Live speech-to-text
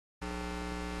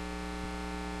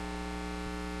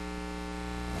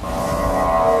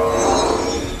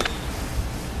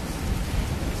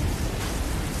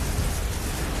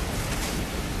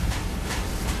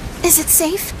Is it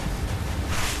safe?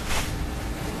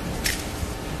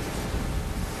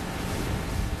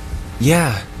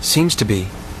 Yeah, seems to be.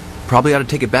 Probably ought to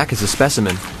take it back as a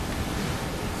specimen.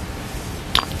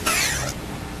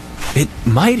 It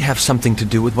might have something to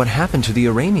do with what happened to the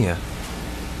Aramia.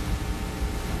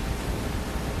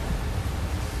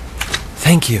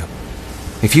 Thank you.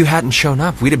 If you hadn't shown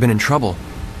up, we'd have been in trouble.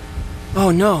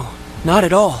 Oh no, not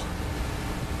at all.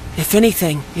 If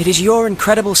anything, it is your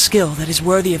incredible skill that is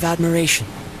worthy of admiration.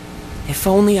 If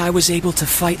only I was able to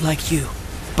fight like you.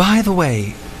 By the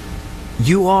way,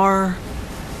 you are...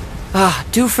 Ah,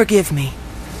 do forgive me.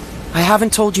 I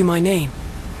haven't told you my name.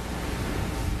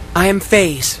 I am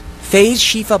Phase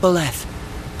Shifa Beleth.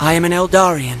 I am an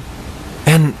Eldarian.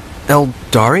 An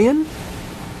Eldarian?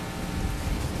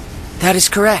 That is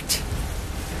correct.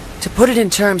 To put it in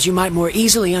terms you might more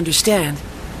easily understand,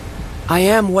 I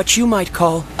am what you might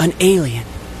call an alien.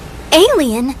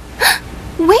 Alien?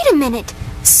 Wait a minute.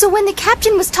 So when the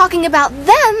captain was talking about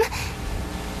them...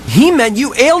 He meant you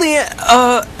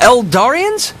Eldarians?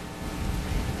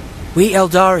 We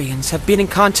Eldarians have been in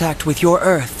contact with your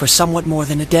Earth for somewhat more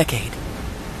than a decade.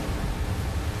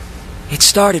 It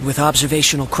started with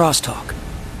observational crosstalk.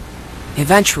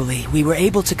 Eventually, we were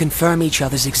able to confirm each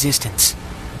other's existence.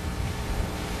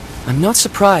 I'm not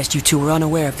surprised you two were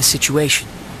unaware of the situation.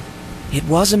 It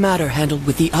was a matter handled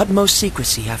with the utmost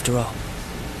secrecy, after all.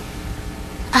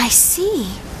 I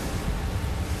see.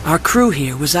 Our crew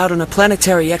here was out on a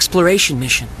planetary exploration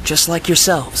mission, just like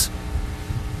yourselves.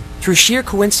 Through sheer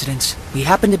coincidence, we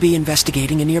happened to be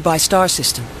investigating a nearby star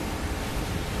system.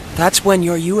 That's when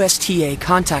your USTA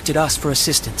contacted us for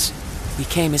assistance. We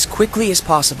came as quickly as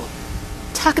possible.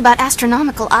 Talk about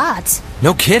astronomical odds.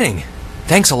 No kidding.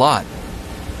 Thanks a lot.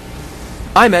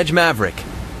 I'm Edge Maverick.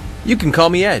 You can call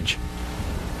me Edge.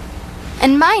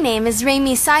 And my name is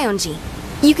Reimi Sayonji.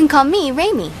 You can call me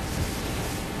Reimi.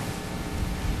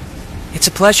 It's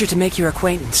a pleasure to make your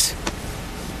acquaintance.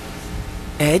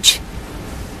 Edge?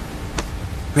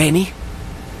 Reimi?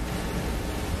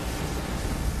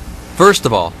 First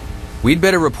of all, we'd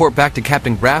better report back to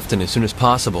Captain Grafton as soon as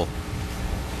possible.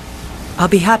 I'll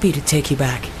be happy to take you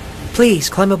back. Please,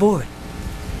 climb aboard.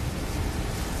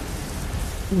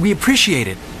 We appreciate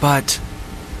it, but...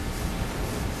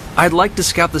 I'd like to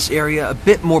scout this area a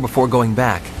bit more before going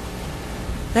back.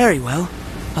 Very well.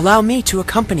 Allow me to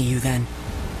accompany you then.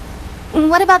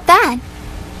 What about that?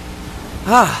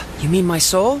 Ah, you mean my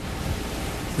soul?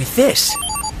 With this...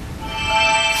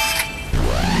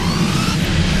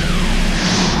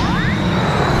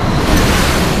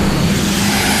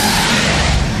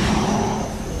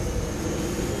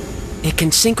 It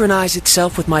can synchronize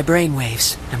itself with my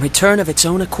brainwaves and return of its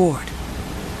own accord.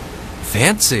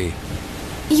 Fancy.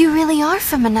 You really are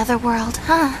from another world,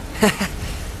 huh?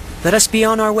 Let us be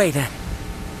on our way then.